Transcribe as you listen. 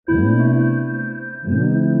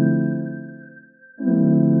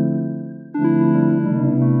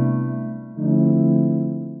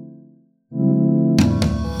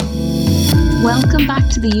Welcome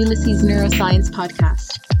back to the Ulysses Neuroscience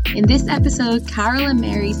Podcast. In this episode, Carol and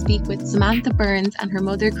Mary speak with Samantha Burns and her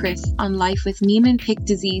mother Chris on life with Niemann-Pick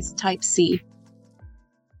disease type C.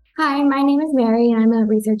 Hi, my name is Mary and I'm a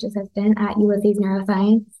research assistant at Ulysses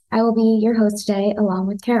Neuroscience. I will be your host today along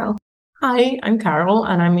with Carol. Hi, I'm Carol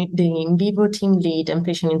and I'm the in vivo team lead and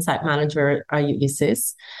patient insight manager at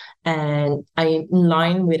Ulysses. And in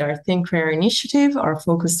line with our Think Rare initiative, our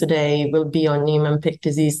focus today will be on Niemann-Pick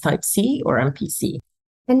disease type C or NPC.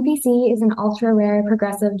 NPC is an ultra-rare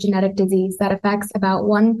progressive genetic disease that affects about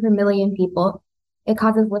 1 per million people. It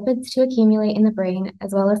causes lipids to accumulate in the brain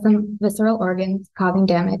as well as some visceral organs, causing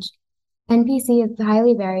damage. NPC is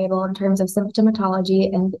highly variable in terms of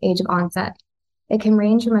symptomatology and age of onset. It can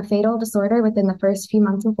range from a fatal disorder within the first few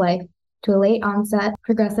months of life to a late onset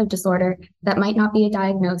progressive disorder that might not be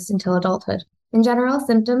diagnosed until adulthood. In general,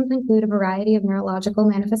 symptoms include a variety of neurological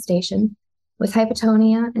manifestations, with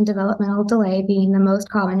hypotonia and developmental delay being the most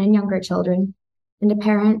common in younger children, and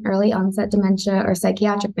apparent early onset dementia or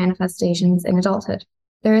psychiatric manifestations in adulthood.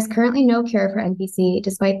 There is currently no cure for NPC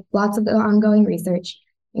despite lots of ongoing research,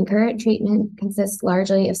 and current treatment consists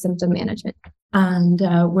largely of symptom management. And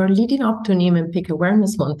we're leading up to Niemann-Pick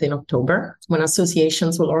Awareness Month in October, when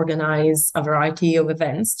associations will organize a variety of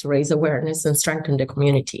events to raise awareness and strengthen the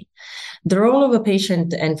community. The role of a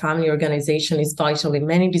patient and family organization is vital in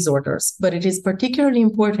many disorders, but it is particularly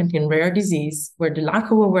important in rare disease, where the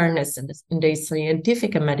lack of awareness in the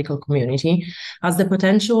scientific and medical community has the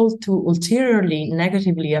potential to ulteriorly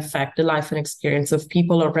negatively affect the life and experience of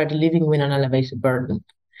people already living with an elevated burden.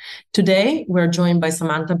 Today, we're joined by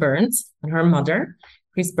Samantha Burns and her mother,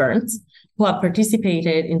 Chris Burns, who have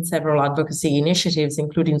participated in several advocacy initiatives,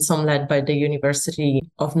 including some led by the University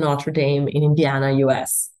of Notre Dame in Indiana,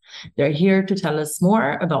 US. They're here to tell us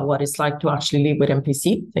more about what it's like to actually live with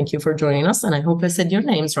NPC. Thank you for joining us, and I hope I said your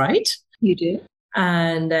names right. You did.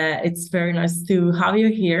 And it's very nice to have you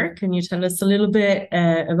here. Can you tell us a little bit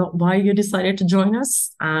about why you decided to join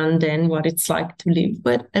us, and then what it's like to live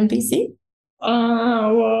with NPC?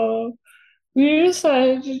 Well, we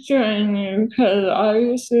decided to join you because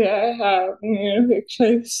obviously I have Niemann-Pick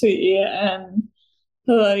type C and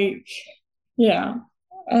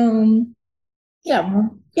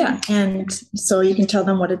and so you can tell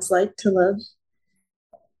them what it's like to live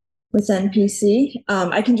with NPC.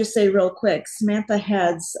 I can just say real quick, Samantha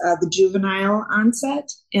has the juvenile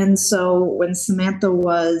onset, and so when Samantha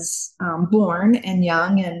was born and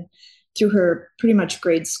young and through her pretty much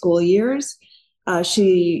grade school years,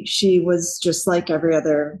 she was just like every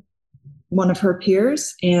other one of her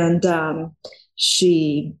peers, and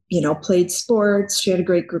she played sports. She had a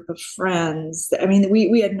great group of friends. I mean,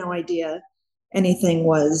 we had no idea anything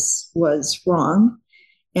was wrong,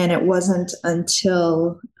 and it wasn't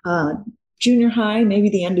until junior high, maybe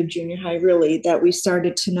the end of junior high, really, that we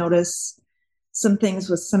started to notice some things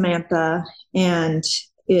with Samantha, and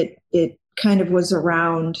it kind of was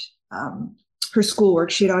around her schoolwork.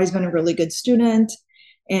 She had always been a really good student,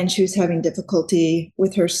 and she was having difficulty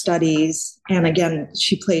with her studies. And again,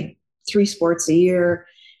 she played 3 sports a year,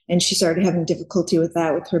 and she started having difficulty with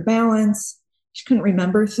that, with her balance. She couldn't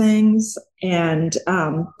remember things. And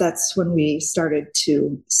that's when we started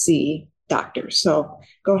to see doctors. So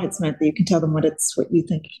go ahead, Samantha. You can tell them what you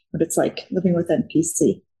think, what it's like living with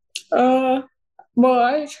NPC. Well,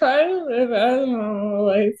 I try to live as normal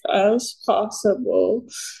life as possible,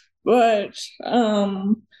 but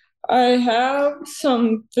I have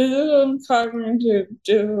some physical and cognitive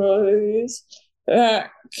difficulties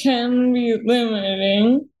that can be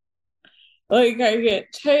limiting. Like, I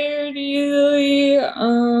get tired easily.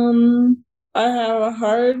 I have a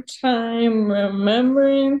hard time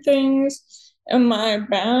remembering things, and my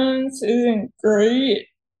balance isn't great,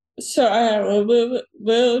 so I have a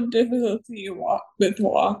little difficulty with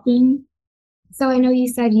walking. So I know you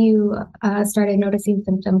said you started noticing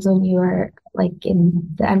symptoms when you were like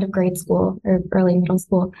in the end of grade school or early middle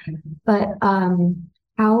school, but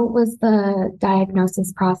how was the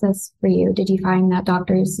diagnosis process for you? Did you find that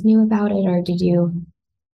doctors knew about it, or did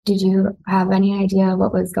you have any idea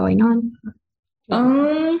what was going on?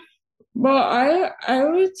 Well, I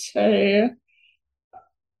would say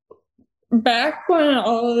back when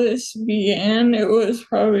all this began, it was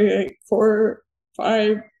probably like 4,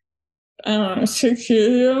 5, 6 years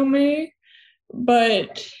ago, maybe.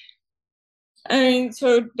 But I mean,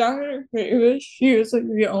 so Dr. Davis, she was like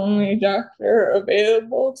the only doctor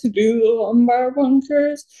available to do the lumbar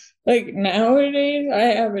punctures. Like nowadays, I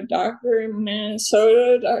have a doctor in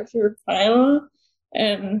Minnesota, Dr. Pima,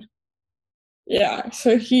 and yeah,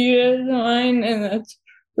 so he does mine, and that's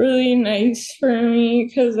really nice for me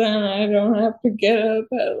because then I don't have to get up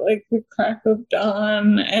at like the crack of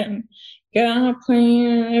dawn and get on a plane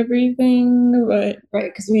and everything. But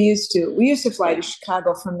Right, because we used to fly to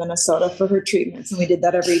Chicago from Minnesota for her treatments, and we did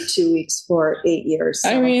that every 2 weeks for 8 years. So.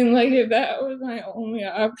 I mean, like if that was my only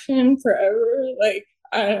option forever, like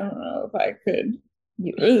I don't know if I could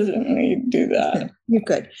reasonably do that. You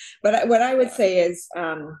could, but what I would say is,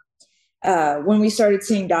 when we started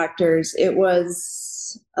seeing doctors, it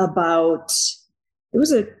was a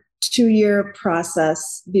 2-year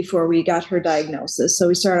process before we got her diagnosis. So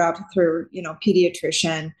we started off with her,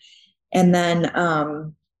 pediatrician, and then,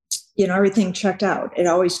 everything checked out. It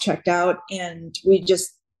always checked out. And we just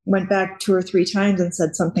went back 2 or 3 times and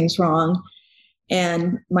said something's wrong.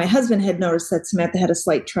 And my husband had noticed that Samantha had a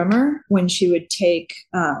slight tremor when she would drink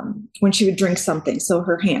something. So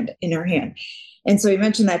in her hand. And so he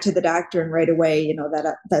mentioned that to the doctor, and right away,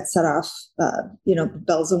 that set off,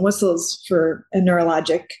 bells and whistles for a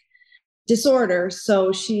neurologic disorder.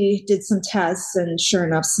 So she did some tests, and sure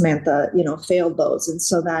enough, Samantha, failed those. And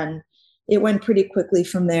so then it went pretty quickly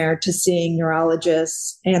from there to seeing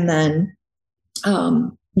neurologists. And then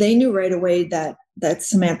they knew right away that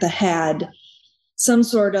Samantha had some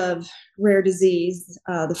sort of rare disease.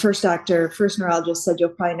 The first neurologist said, you'll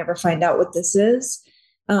probably never find out what this is.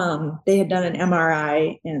 They had done an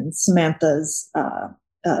MRI, and Samantha's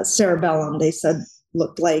cerebellum, they said,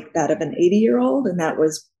 looked like that of an 80-year-old. And that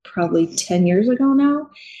was probably 10 years ago now.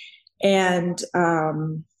 And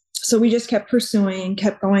so we just kept pursuing,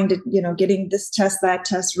 kept going to, getting this test, that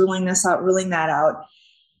test, ruling this out, ruling that out.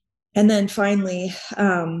 And then finally,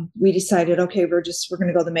 we decided, okay, we're going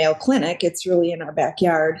to go to the Mayo Clinic. It's really in our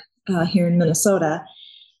backyard here in Minnesota.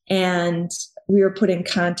 And we were put in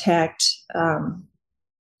contact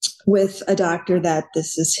with a doctor that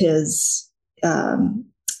this is his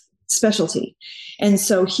specialty. And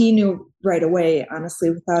so he knew right away,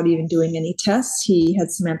 honestly, without even doing any tests. He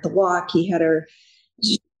had Samantha walk. He had her.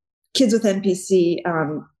 Kids with NPC,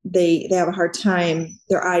 they have a hard time,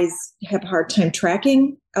 their eyes have a hard time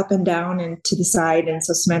tracking up and down and to the side. And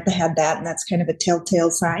so Samantha had that, and that's kind of a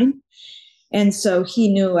telltale sign. And so he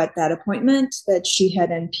knew at that appointment that she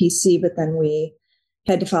had NPC, but then we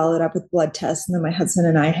had to follow it up with blood tests. And then my husband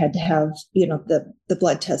and I had to have, the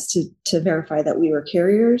blood test to verify that we were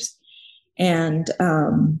carriers. And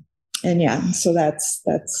yeah, so it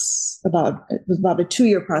was about a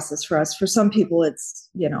 2-year process for us. For some people, it's,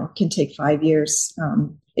 can take 5 years.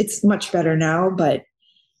 It's much better now, but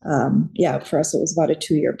yeah, for us, it was about a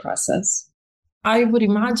 2-year process. I would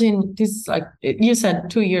imagine this, like you said,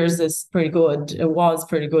 2 years is pretty good. It was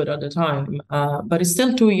pretty good at the time, but it's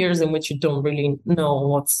still 2 years in which you don't really know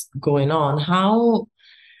what's going on. How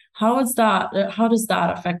does that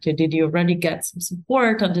affect you? Did you already get some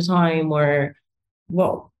support at the time, or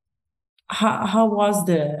how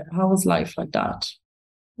was life like that?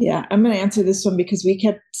 Yeah, I'm going to answer this one because we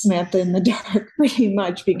kept Samantha in the dark pretty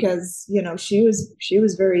much because, she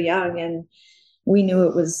was very young, and we knew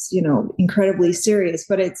it was, incredibly serious.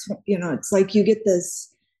 But it's, it's like you get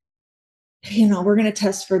this, we're going to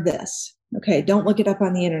test for this. Okay, don't look it up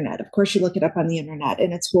on the internet. Of course you look it up on the internet,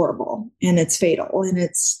 and it's horrible, and it's fatal, and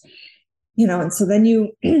it's, and so then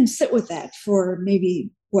you sit with that for maybe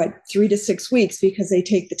 3 to 6 weeks because they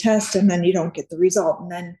take the test and then you don't get the result. And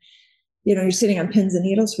then, you're sitting on pins and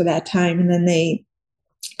needles for that time. And then they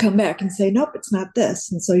come back and say, nope, it's not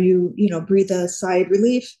this. And so you breathe a sigh of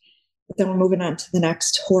relief, but then we're moving on to the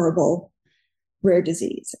next horrible rare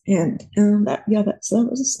disease. And that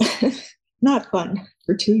was not fun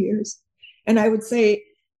for 2 years. And I would say,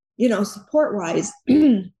 support wise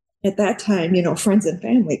at that time, friends and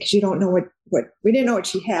family, because you don't know what we didn't know what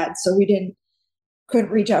she had. So we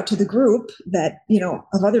couldn't reach out to the group that,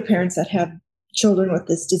 of other parents that have children with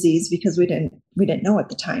this disease because we didn't know at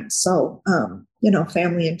the time. So,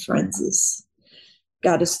 family and friends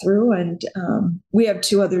got us through. And we have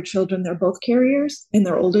 2 other children. They're both carriers, and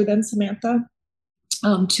they're older than Samantha,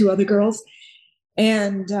 2 other girls.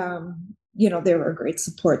 And, they were a great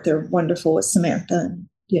support. They're wonderful with Samantha. And,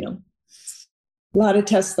 a lot of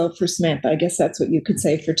tests though for Samantha. I guess that's what you could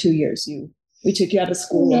say for 2 years. We took you out of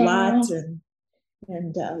school a lot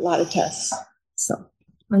and a lot of tests. So.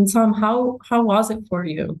 And Sam, how was it for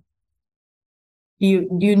you? You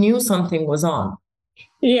knew something was on.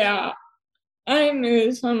 Yeah, I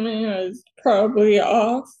knew something was probably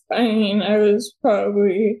off. I mean, I was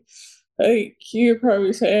probably, like, you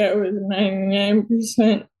probably say I was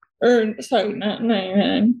 99%, or sorry, not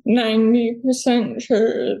 99, 90%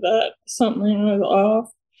 sure that something was off.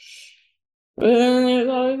 But then there's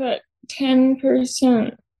always that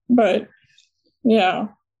 10%. But yeah,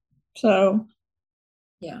 so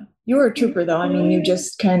Yeah. You were a trooper though. I mean, you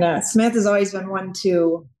just kind of, Samantha's always been one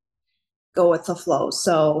to go with the flow.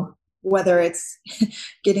 So whether it's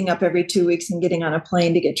getting up every 2 weeks and getting on a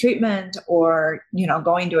plane to get treatment, or,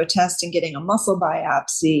 going to a test and getting a muscle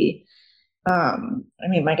biopsy. I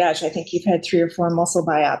mean, my gosh, I think you've had 3 or 4 muscle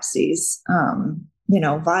biopsies,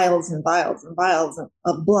 vials and vials and vials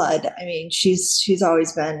of blood. I mean, she's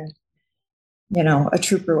always been, a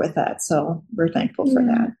trooper with that. So we're thankful for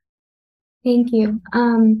that. Thank you.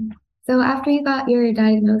 So after you got your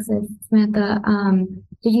diagnosis, Samantha,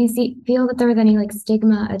 did you feel that there was any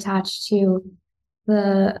stigma attached to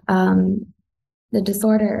the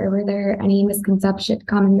disorder, or were there any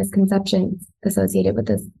common misconceptions associated with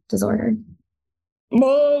this disorder?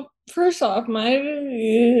 Well, first off, my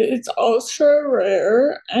disease, it's ultra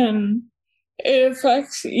rare, and it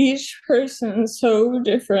affects each person so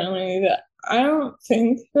differently that I don't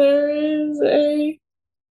think there is a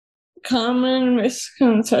common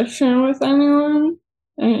misconception with anyone.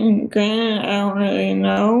 And granted, I don't really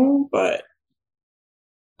know, but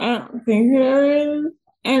I don't think there is.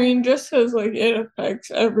 I mean, just as it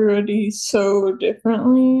affects everybody so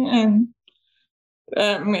differently, and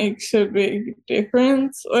that makes a big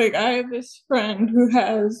difference. I have this friend who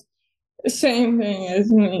has the same thing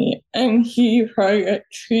as me, and he probably got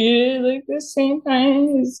treated the same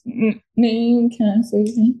time. His name, can I say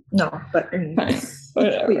his name? No, but fine,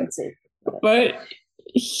 whatever. We can say. But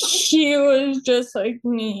he was just like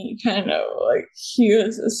me, kind of he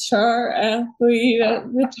was a star athlete at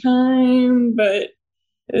the time, but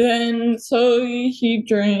then slowly he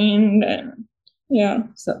drained, and yeah.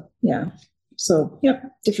 So yep,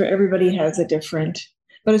 different. Everybody has a different.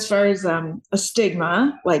 But as far as a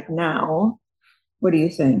stigma, now, what do you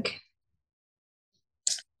think?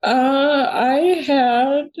 I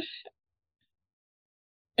had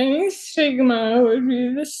any stigma would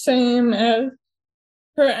be the same as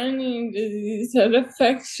for any disease that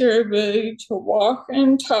affects your ability to walk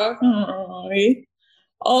and talk normally.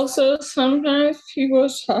 Also, sometimes people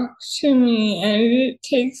talk to me and it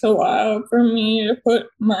takes a while for me to put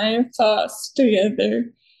my thoughts together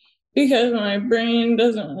because my brain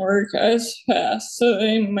doesn't work as fast, so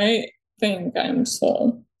they might think I'm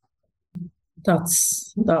slow.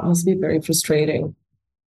 That must be very frustrating.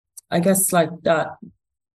 I guess that,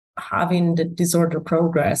 having the disorder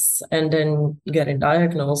progress and then getting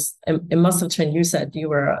diagnosed, it must have changed. You said you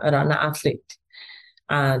were an athlete,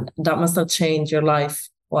 and that must have changed your life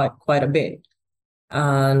quite a bit.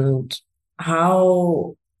 And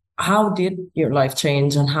how did your life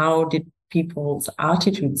change, and how did people's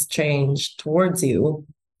attitudes change towards you,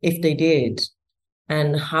 if they did?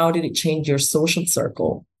 And how did it change your social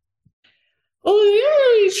circle? Well, it didn't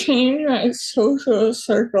really change my social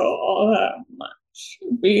circle all that much,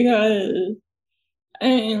 because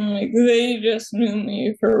they just knew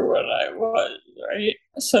me for what I was, right?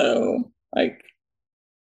 So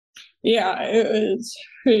yeah, it was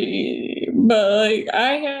pretty easy. But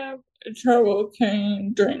I have trouble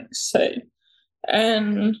carrying drinks, say.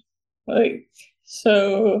 And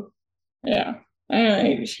so yeah, I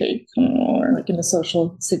might shake more. In a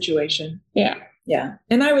social situation. Yeah. Yeah.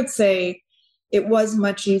 And I would say it was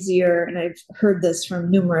much easier, and I've heard this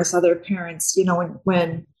from numerous other parents,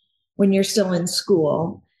 when you're still in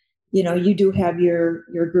school, you do have your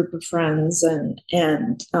group of friends, and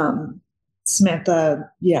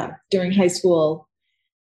Samantha, during high school,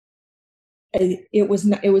 it was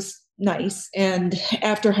nice. And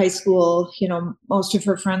after high school, most of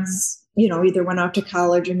her friends, either went off to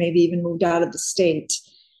college or maybe even moved out of the state.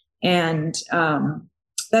 And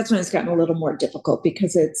that's when it's gotten a little more difficult,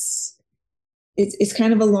 because it's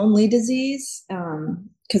kind of a lonely disease,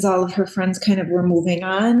 because all of her friends kind of were moving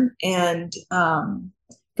on. And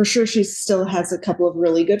for sure, she still has a couple of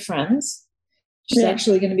really good friends. She's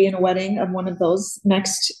actually going to be in a wedding of one of those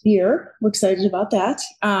next year. We're excited about that.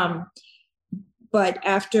 But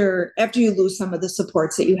after you lose some of the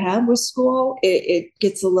supports that you have with school, it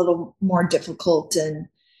gets a little more difficult, and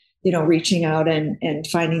reaching out and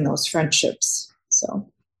finding those friendships. So,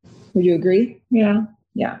 would you agree? Yeah.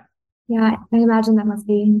 Yeah, I imagine that must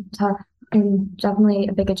be tough and definitely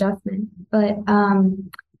a big adjustment. But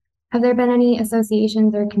have there been any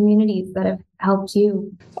associations or communities that have helped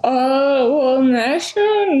you? Well,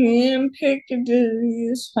 National Niemann-Pick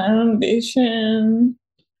Disease Foundation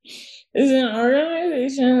is an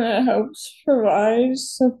organization that helps provide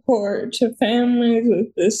support to families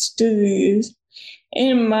with this disease.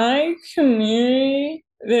 In my community,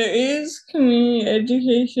 there is community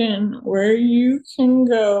education where you can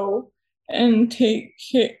go and take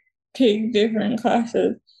different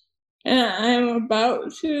classes. and I'm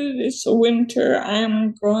about to this winter.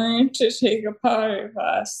 I'm going to take a pottery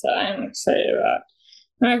class that I'm excited about.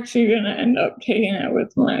 I'm actually going to end up taking it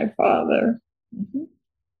with my father. Mm-hmm.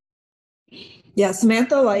 Yeah,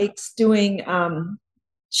 Samantha likes doing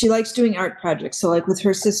she likes doing art projects. So like with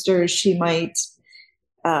her sisters, she might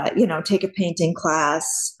take a painting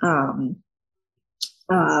class.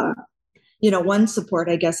 One support,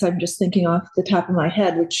 I guess I'm just thinking off the top of my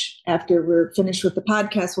head, which after we're finished with the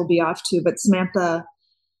podcast, we'll be off to, but Samantha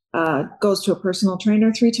goes to a personal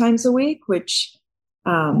trainer 3 times a week, which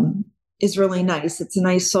is really nice. It's a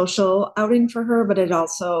nice social outing for her, but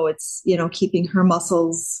it's keeping her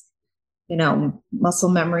muscles, muscle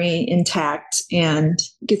memory intact and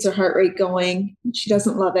gets her heart rate going. She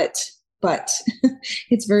doesn't love it, but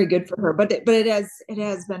it's very good for her. But it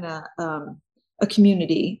has been a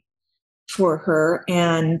community for her,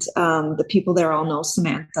 and the people there all know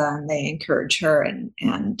Samantha, and they encourage her,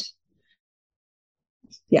 and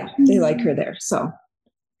yeah, they like her there. So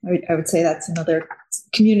I would say that's another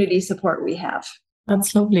community support we have.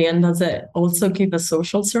 That's lovely. And does it also give a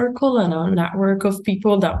social circle and a network of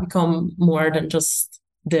people that become more than just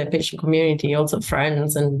the patient community, also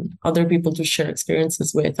friends and other people to share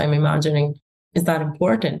experiences with? I'm imagining, is that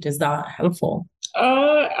important? Is that helpful?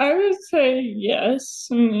 I would say yes.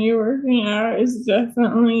 Me working out is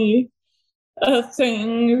definitely a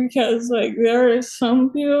thing, because there are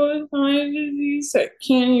some people with my disease that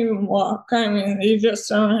can't even walk. I mean, they just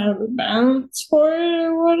don't have a balance for it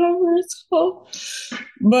or whatever it's called.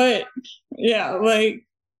 But yeah,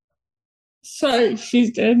 sorry,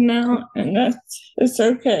 she's dead now, and it's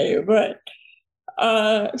okay. But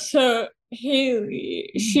so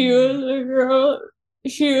Haley, she was a girl.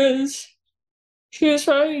 She was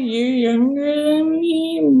probably a year younger than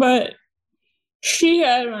me, but she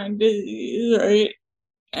had my disease, right?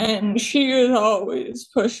 And she was always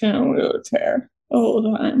pushing a wheelchair the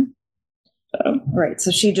whole time. So. Right. So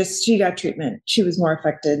she got treatment. She was more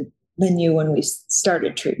affected than you when we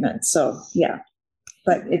started treatment. So yeah,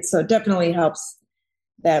 but it definitely helps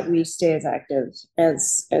that we stay as active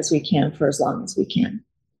as we can for as long as we can.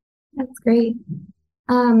 That's great.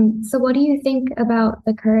 So what do you think about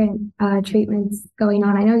the current treatments going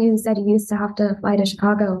on? I know you said you used to have to fly to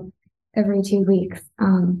Chicago every 2 weeks,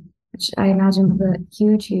 which I imagine was a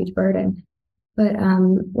huge, huge burden. But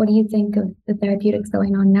what do you think of the therapeutics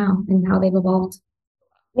going on now and how they've evolved?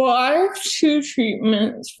 Well, I have 2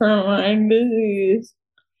 treatments for my disease.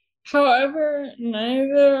 However,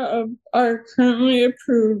 neither are currently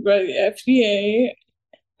approved by the FDA.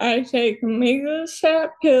 I take Miglustat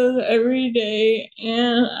pills every day,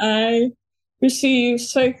 and I receive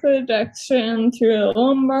cyclodextrin through a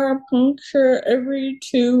lumbar puncture every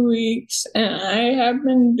 2 weeks, and I have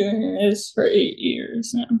been doing this for 8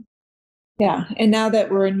 years now. Yeah, and now that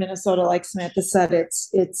we're in Minnesota, like Samantha said,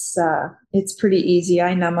 it's pretty easy.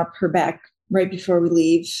 I numb up her back right before we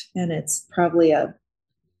leave, and it's probably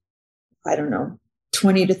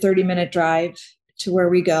 20 to 30 minute drive to where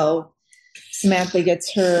we go. Samantha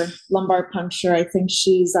gets her lumbar puncture. I think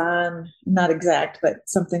she's on, not exact, but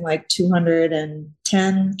something like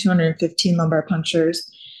 210, 215 lumbar punctures.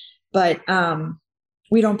 But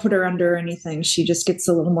we don't put her under anything. She just gets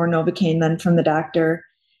a little more Novocaine then from the doctor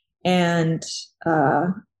and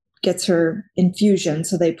gets her infusion.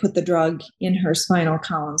 So they put the drug in her spinal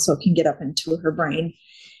column so it can get up into her brain.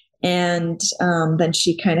 And then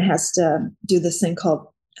she kind of has to do this thing called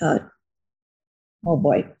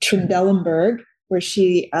Trendelenburg, where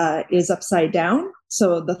she is upside down.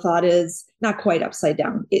 So the thought is not quite upside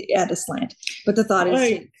down, at a slant, but the thought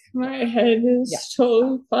is my head is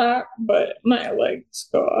totally flat, but my legs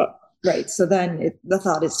go up. Right. So then the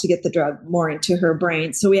thought is to get the drug more into her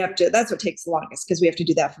brain. So that's what takes the longest, because we have to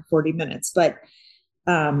do that for 40 minutes. But,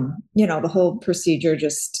 the whole procedure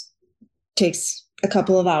just takes a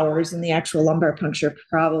couple of hours, and the actual lumbar puncture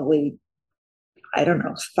probably,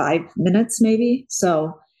 5 minutes maybe.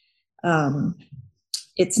 So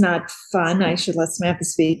it's not fun. I should let Samantha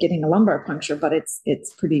speak, getting a lumbar puncture, but it's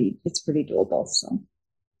pretty doable. So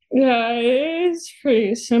yeah, it's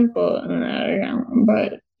pretty simple in that account,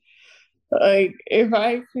 but if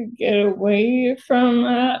I could get away from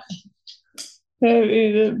that, that'd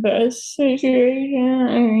be the best situation.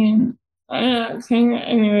 I mean, I'm not saying that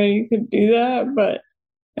anybody could do that, but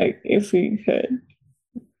if we could,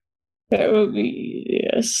 that would be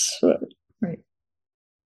easiest. But, right.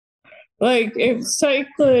 If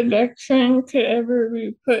cyclodextrin could ever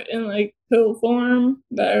be put in pill form,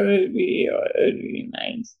 that would be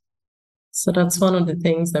nice. So that's one of the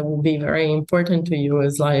things that will be very important to you,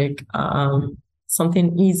 is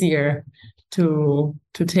something easier to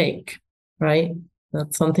take, right?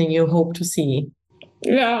 That's something you hope to see.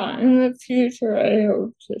 Yeah, in the future, I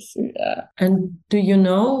hope to see that. And do you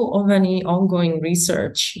know of any ongoing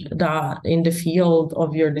research that in the field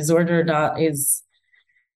of your disorder that is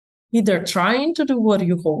either trying to do what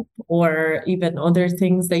you hope or even other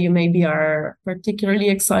things that you maybe are particularly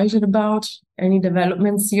excited about? Any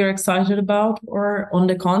developments you're excited about, or on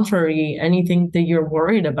the contrary, anything that you're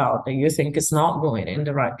worried about that you think is not going in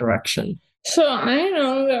the right direction? So I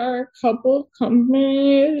know there are a couple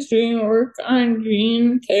companies doing work on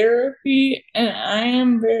gene therapy, and I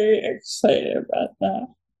am very excited about that.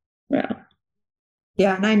 Yeah.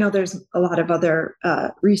 Yeah, and I know there's a lot of other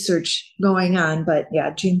research going on, but yeah,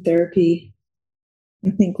 gene therapy, I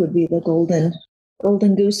think, would be the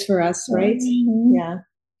golden goose for us, right? Mhm.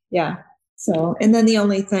 Yeah. So, and then the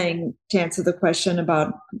only thing to answer the question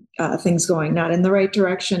about things going not in the right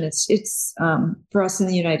direction, it's for us in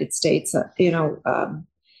the United States,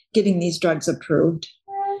 getting these drugs approved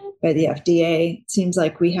by the FDA. It seems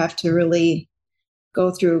like we have to really go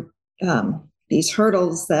through these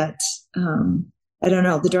hurdles that I don't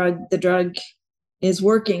know. The drug is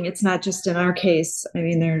working. It's not just in our case. I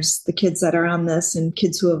mean, there's the kids that are on this and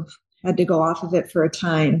kids who have had to go off of it for a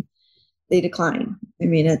time. They decline. I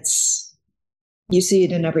mean, you see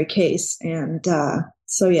it in every case. And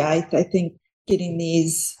so, yeah, I think getting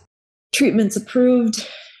these treatments approved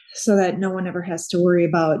so that no one ever has to worry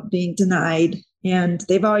about being denied. And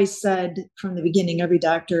they've always said from the beginning, every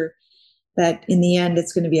doctor, that in the end,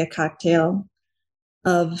 it's going to be a cocktail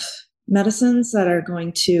of medicines that are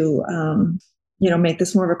going to, make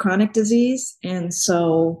this more of a chronic disease. And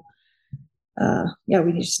so,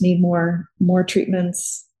 we just need more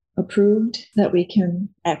treatments approved that we can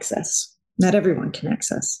access. Not everyone can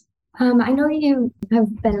access. I know you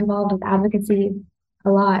have been involved with advocacy a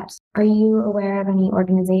lot. Are you aware of any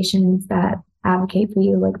organizations that advocate for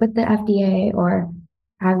you, like with the FDA, or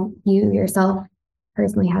have you yourself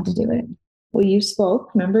personally had to do it? Well, you spoke,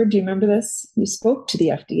 remember? Do you remember this? You spoke to the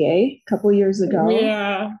FDA a couple years ago.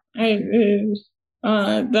 Yeah, I did.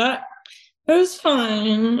 That was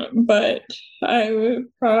fine, but I would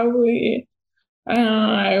probably, I don't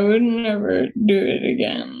know, I would never do it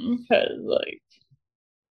again because,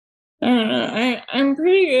 I don't know, I'm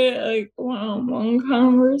pretty good at one-on-one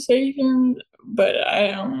conversations, but I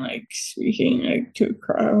don't like speaking to a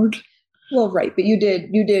crowd. Well, right, but you did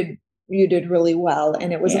really well,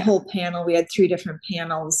 and it was a whole panel. We had 3 different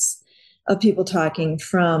panels of people talking,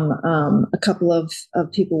 from a couple of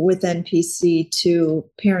people with NPC to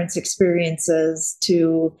parents' experiences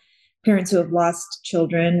to parents who have lost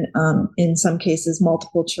children, in some cases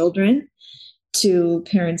multiple children, to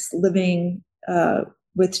parents living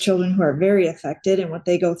with children who are very affected and what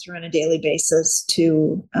they go through on a daily basis,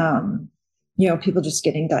 to people just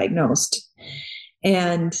getting diagnosed.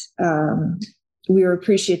 And we were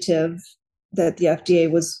appreciative that the FDA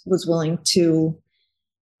was willing to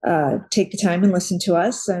take the time and listen to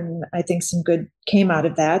us. And I think some good came out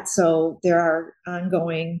of that. So there are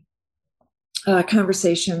ongoing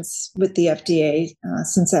conversations with the FDA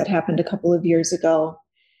since that happened a couple of years ago.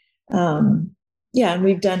 And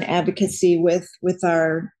we've done advocacy with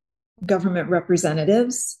our government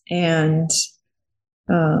representatives, and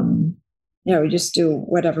we just do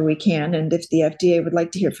whatever we can. And if the FDA would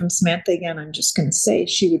like to hear from Samantha again, I'm just going to say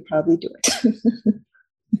she would probably do it.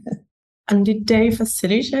 And did they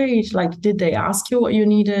facilitate? Did they ask you what you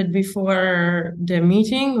needed before the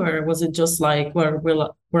meeting, or was it just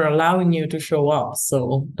we're allowing you to show up,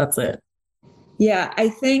 so that's it? Yeah, I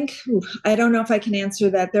think, I don't know if I can answer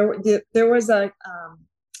that. There was a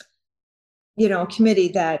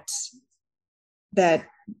committee that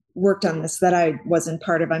worked on this that I wasn't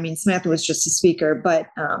part of. I mean, Samantha was just a speaker, but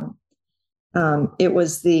it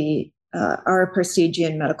was the Ara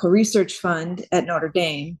Parsegian Medical Research Fund at Notre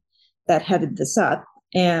Dame that headed this up.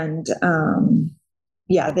 And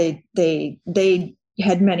they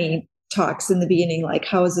had many talks in the beginning, like,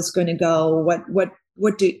 how is this going to go?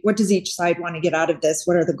 What does each side want to get out of this?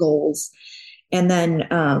 What are the goals? And then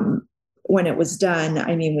when it was done,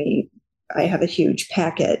 I mean, I have a huge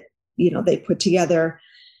packet, they put together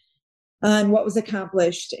on what was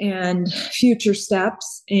accomplished and future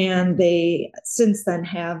steps. And they since then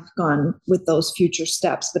have gone with those future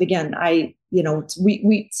steps. But again,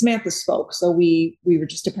 Samantha spoke, so we were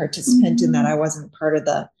just a participant in that. I wasn't part of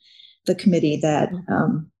the committee that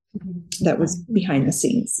was behind the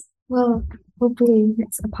scenes. Well, hopefully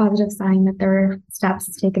it's a positive sign that there are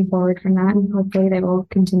steps taken forward from that, and hopefully they will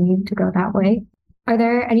continue to go that way. Are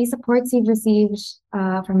there any supports you've received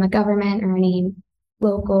from the government or any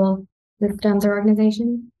local systems or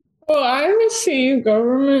organizations? Well, I receive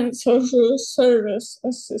government social service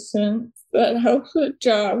assistance that helps with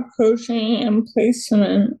job coaching and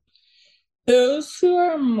placement. Those who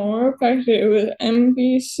are more affected with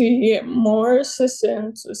NPC get more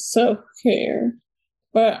assistance with self-care,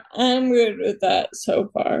 but I'm good with that so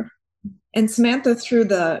far. And Samantha, through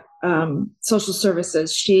the social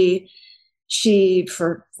services, she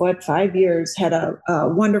for 5 years had a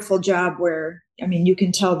wonderful job where, I mean, you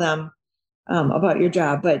can tell them about your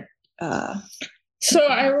job, but so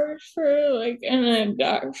I worked for like an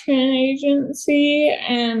adoption agency,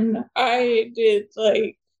 and I did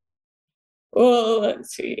like, well,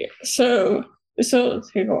 let's see. So it'll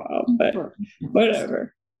take a while, but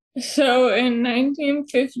whatever. So in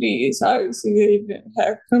 1950s, obviously they didn't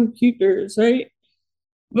have computers, right?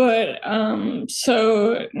 But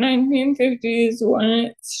so 1950s when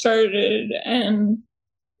it started, and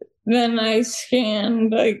then I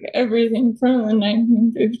scanned like everything from the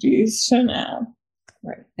 1950s to now.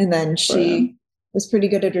 Right. And then she was pretty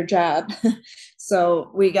good at her job.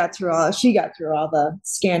 So she got through all the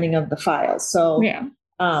scanning of the files. So yeah.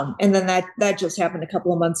 And then that just happened a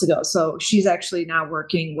couple of months ago. So she's actually now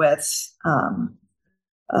working with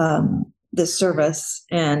this service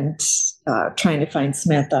and trying to find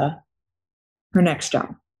Samantha her next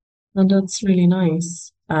job. And that's really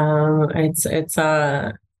nice. I'm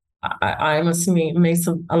assuming it makes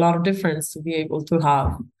a lot of difference to be able to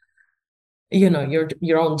have,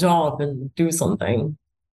 your own job and do something.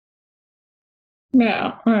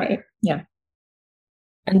 Yeah, right. Yeah.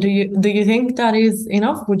 And do you think that is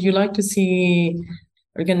enough? Would you like to see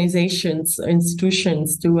organizations,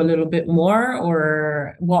 institutions do a little bit more,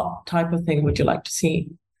 or what type of thing would you like to see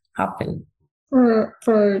happen? For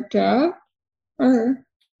a job? Or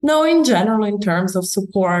no, in general, in terms of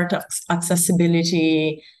support,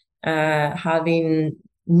 accessibility, having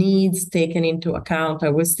needs taken into account. I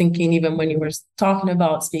was thinking, even when you were talking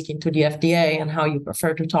about speaking to the FDA and how you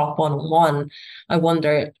prefer to talk one-on-one, I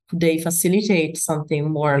wonder, could they facilitate something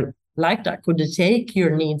more like that? Could they take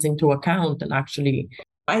your needs into account and actually?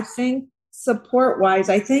 I think support-wise,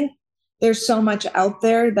 I think there's so much out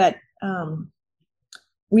there that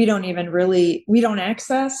we don't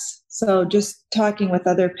access. So just talking with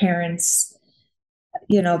other parents,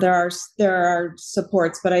 there are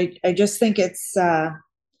supports, but I just think it's,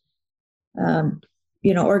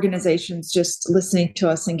 organizations just listening to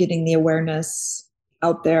us and getting the awareness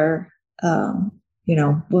out there,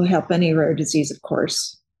 will help any rare disease, of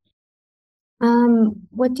course.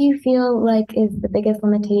 What do you feel like is the biggest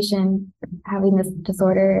limitation having this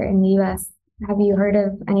disorder in the U.S.? Have you heard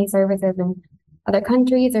of any services in other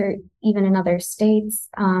countries or even in other states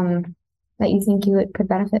that you think you could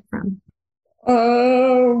benefit from?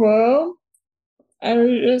 Well, I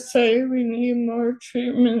would just say we need more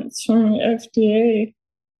treatments from the FDA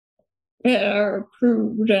that are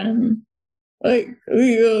approved and like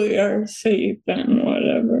legally are safe and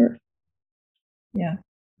whatever. Yeah,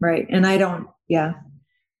 right. And I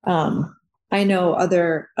know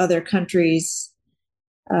other countries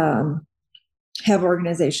have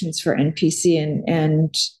organizations for NPC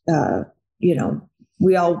and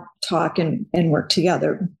we all talk and work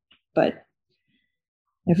together, but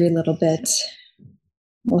every little bit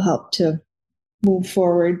will help to move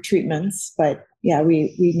forward treatments. But yeah,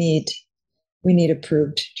 we need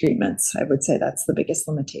approved treatments. I would say that's the biggest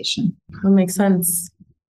limitation. That makes sense.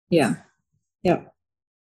 Yeah. Yeah.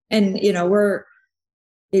 And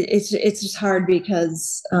it's just hard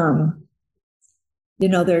because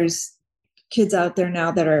there's kids out there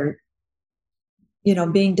now that are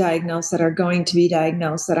being diagnosed, that are going to be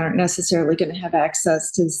diagnosed, that aren't necessarily going to have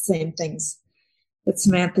access to the same things that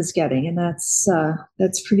Samantha's getting, and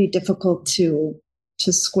that's pretty difficult to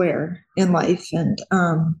square in life. And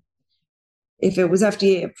if it was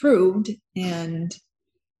FDA approved, and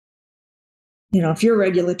if your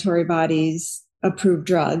regulatory bodies approve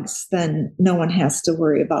drugs, then no one has to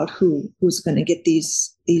worry about who's going to get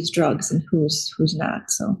these drugs and who's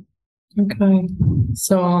not. So okay,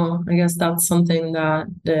 so I guess that's something that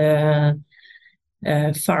the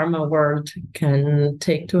pharma world can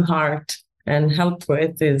take to heart and help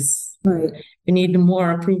with, is right. We need more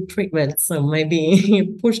approved treatments. So maybe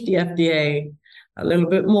you push the FDA a little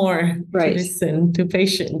bit more right. to listen to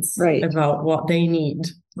patients right. about what they need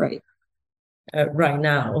right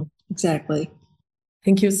now. Exactly.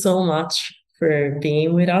 Thank you so much for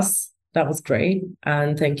being with us. That was great.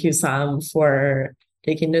 And thank you, Sam, for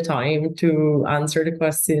taking the time to answer the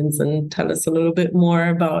questions and tell us a little bit more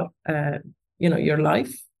about your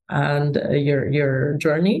life and your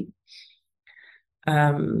journey.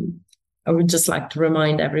 I would just like to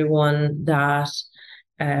remind everyone that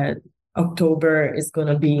October is going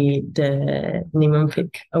to be the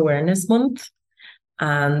Niemann-Pick Awareness Month,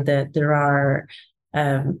 and there are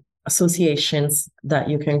associations that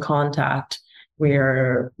you can contact.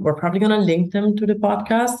 We're probably going to link them to the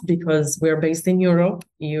podcast because we're based in Europe,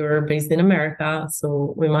 you're based in America,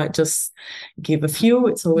 so we might just give a few.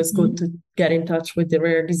 It's always good to get in touch with the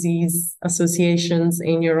rare disease associations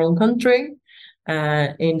in your own country.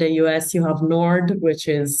 In the US, you have NORD, which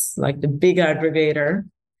is like the big aggregator.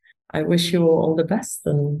 I wish you all the best,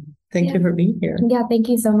 and thank you for being here. Yeah, thank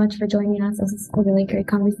you so much for joining us. This was a really great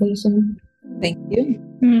conversation. Thank you.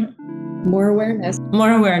 More awareness.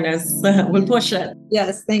 More awareness. We'll push it.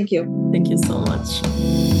 Yes, thank you. Thank you so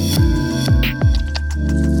much.